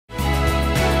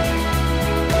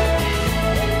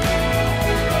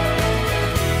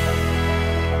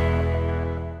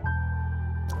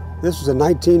This is a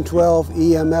 1912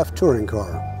 EMF touring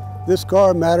car. This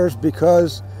car matters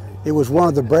because it was one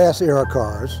of the brass era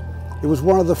cars. It was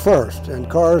one of the first, and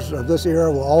cars of this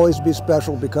era will always be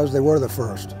special because they were the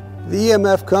first. The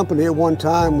EMF company at one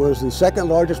time was the second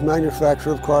largest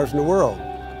manufacturer of cars in the world.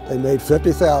 They made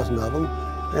 50,000 of them,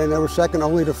 and they were second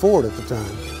only to Ford at the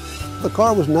time. The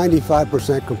car was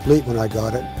 95% complete when I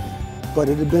got it, but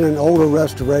it had been an older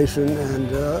restoration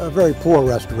and a very poor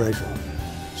restoration.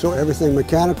 So everything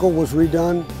mechanical was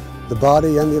redone, the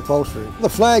body and the upholstery. The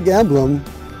flag emblem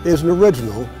is an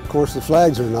original. Of course, the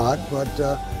flags are not, but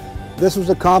this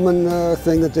was a common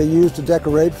thing that they used to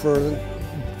decorate for the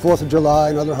 4th of July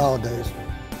and other holidays.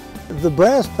 The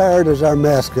brass parrot is our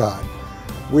mascot.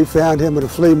 We found him at a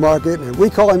flea market, and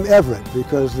we call him Everett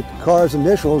because the car's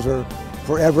initials are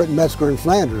for Everett, Metzger, and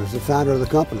Flanders, the founder of the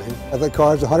company. The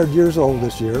car's 100 years old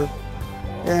this year,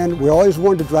 and we always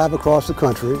wanted to drive across the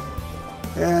country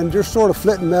and just sort of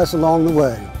flit and mess along the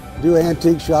way, do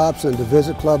antique shops and to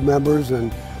visit club members and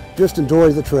just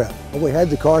enjoy the trip. We had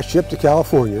the car shipped to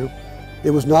California.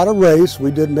 It was not a race.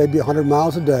 We did maybe 100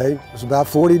 miles a day. It was about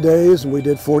 40 days, and we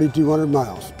did 4,200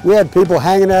 miles. We had people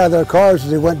hanging out of their cars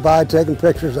as they went by taking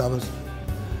pictures of us.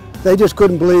 They just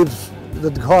couldn't believe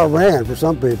that the car ran for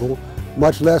some people,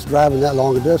 much less driving that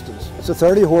long a distance. It's a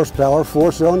 30 horsepower,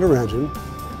 4-cylinder engine,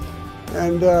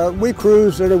 and we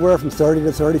cruised anywhere from 30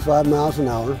 to 35 miles an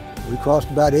hour. We crossed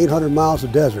about 800 miles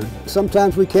of desert.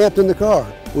 Sometimes we camped in the car.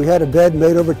 We had a bed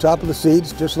made over top of the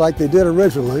seats, just like they did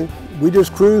originally. We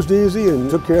just cruised easy and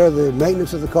took care of the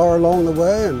maintenance of the car along the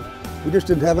way, and we just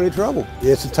didn't have any trouble.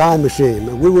 It's a time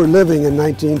machine. We were living in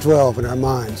 1912 in our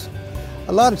minds.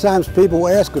 A lot of times people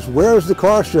ask us, where's the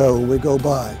car show when we go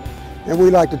by? And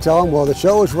we like to tell them, well, the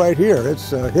show is right here.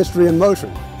 It's history in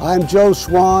motion. I'm Joe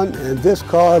Swann, and this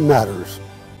car matters.